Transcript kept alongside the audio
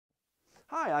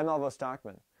Hi, I'm Alvo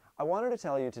Stockman. I wanted to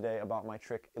tell you today about my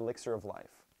trick, Elixir of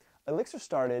Life. Elixir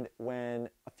started when,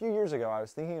 a few years ago, I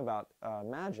was thinking about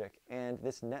magic and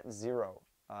this net zero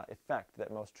effect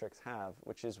that most tricks have,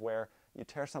 which is where you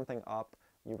tear something up,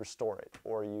 you restore it,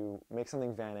 or you make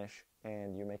something vanish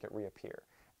and you make it reappear.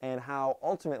 And how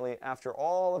ultimately, after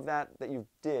all of that you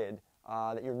did,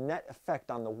 that your net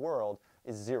effect on the world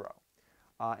is zero.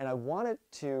 And I wanted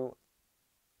to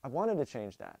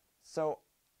change that. So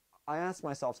I asked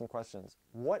myself some questions.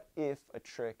 What if a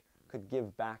trick could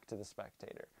give back to the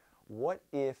spectator? What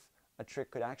if a trick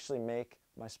could actually make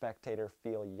my spectator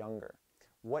feel younger?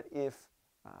 What if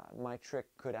my trick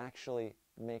could actually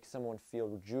make someone feel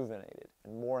rejuvenated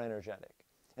and more energetic?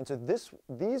 And so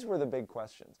these were the big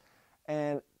questions.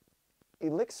 And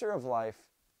Elixir of Life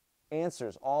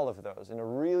answers all of those in a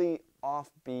really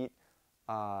offbeat,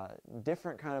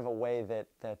 different kind of a way that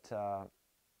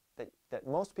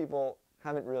most people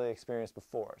haven't really experienced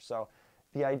before. So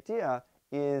the idea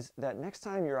is that next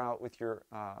time you're out with your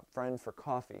friend for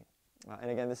coffee,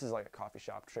 and again, this is like a coffee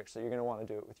shop trick, so you're going to want to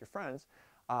do it with your friends,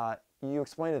 you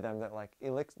explain to them that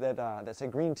that say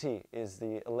green tea is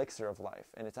the elixir of life,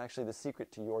 and it's actually the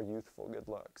secret to your youthful good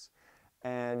looks.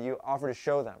 And you offer to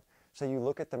show them. So you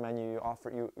look at the menu,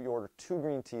 you order 2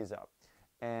 green teas up,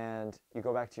 and you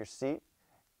go back to your seat,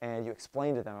 and you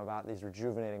explain to them about these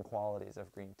rejuvenating qualities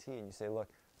of green tea, and you say, look,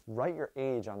 write your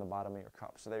age on the bottom of your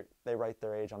cup. So they write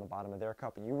their age on the bottom of their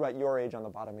cup, and you write your age on the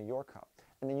bottom of your cup.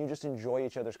 And then you just enjoy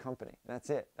each other's company. That's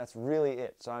it. That's really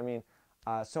it. So I mean,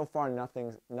 so far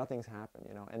nothing's happened,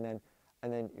 you know. And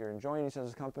then you're enjoying each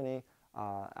other's company.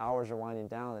 Hours are winding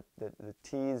down. The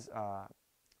teas are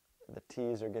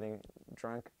getting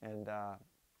drunk, and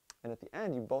at the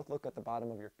end, you both look at the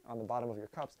bottom of your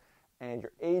cups, and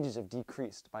your ages have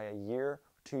decreased by a year,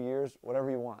 2 years, whatever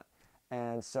you want.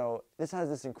 And so this has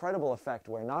this incredible effect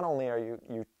where not only are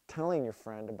you telling your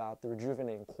friend about the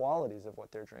rejuvenating qualities of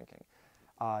what they're drinking,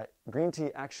 green tea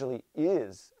actually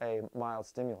is a mild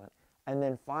stimulant. And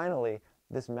then finally,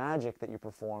 this magic that you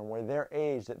perform where their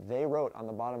age that they wrote on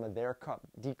the bottom of their cup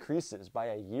decreases by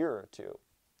a year or two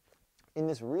in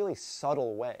this really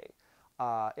subtle way.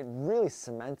 It really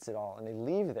cements it all, and they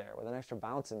leave there with an extra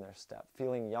bounce in their step,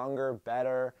 feeling younger,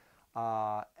 better,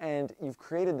 and you've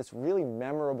created this really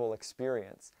memorable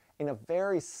experience in a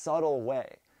very subtle way.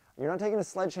 You're not taking a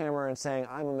sledgehammer and saying,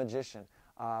 I'm a magician,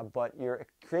 but you're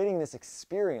creating this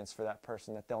experience for that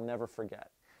person that they'll never forget.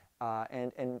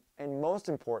 And most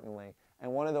importantly,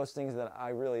 and one of those things that I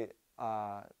really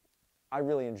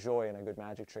enjoy in a good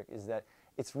magic trick is that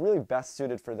it's really best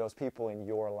suited for those people in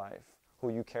your life who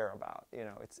you care about. You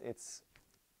know,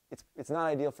 it's not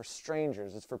ideal for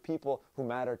strangers. It's for people who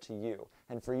matter to you,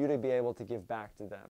 and for you to be able to give back to them.